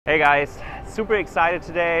Hey guys, super excited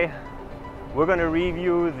today. We're going to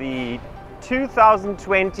review the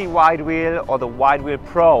 2020 WideWheel or the WideWheel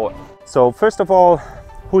Pro. So first of all,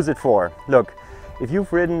 who's it for? Look, if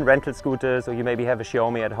you've ridden rental scooters or you maybe have a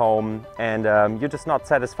Xiaomi at home and you're just not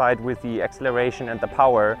satisfied with the acceleration and the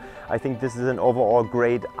power, I think this is an overall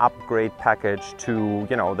great upgrade package to,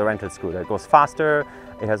 the rental scooter. It goes faster,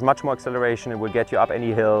 it has much more acceleration, it will get you up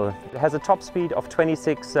any hill. It has a top speed of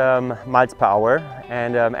 26 miles per hour,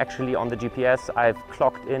 and actually on the GPS I've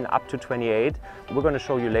clocked in up to 28. We're going to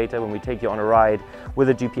show you later when we take you on a ride with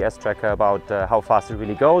a GPS tracker about how fast it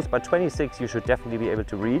really goes, but 26 you should definitely be able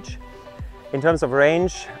to reach. In terms of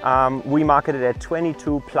range, we market it at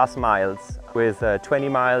 22 plus miles, with 20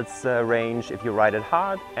 miles range if you ride it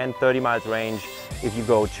hard and 30 miles range if you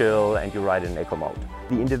go chill and you ride in eco mode.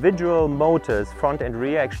 The individual motors, front and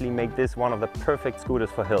rear, actually make this one of the perfect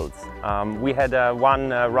scooters for hills. We had one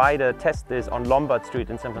rider test this on Lombard Street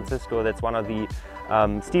in San Francisco. That's one of the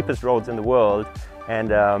steepest roads in the world,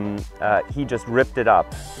 and he just ripped it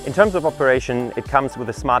up. In terms of operation, it comes with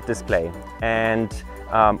a smart display, and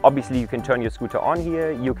obviously you can turn your scooter on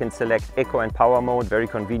here. You can select eco and power mode very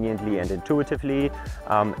conveniently and intuitively.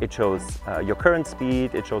 It shows your current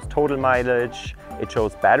speed, it shows total mileage, it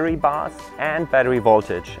shows battery bars and battery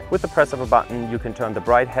voltage. With the press of a button you can turn the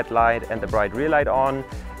bright headlight and the bright rear light on.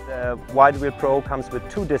 The WideWheel Pro comes with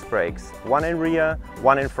two disc brakes, one in rear,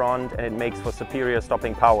 one in front, and it makes for superior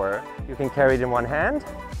stopping power. You can carry it in one hand,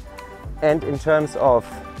 and in terms of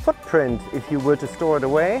footprint, if you were to store it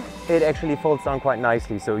away, it actually folds down quite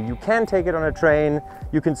nicely. So you can take it on a train,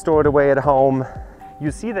 you can store it away at home.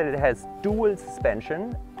 You see that it has dual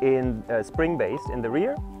suspension in spring-based in the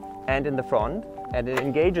rear and in the front, and it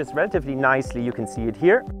engages relatively nicely. You can see it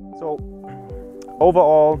here. So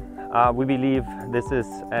overall, we believe this is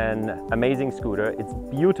an amazing scooter. It's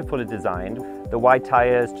beautifully designed. The wide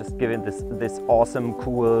tires just give it this awesome,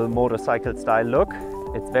 cool motorcycle style look.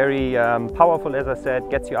 It's very powerful, as I said,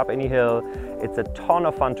 gets you up any hill. It's a ton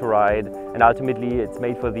of fun to ride, and ultimately it's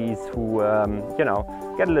made for these who,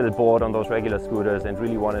 get a little bored on those regular scooters and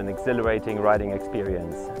really want an exhilarating riding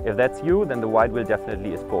experience. If that's you, then the WideWheel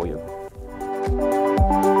definitely is for you.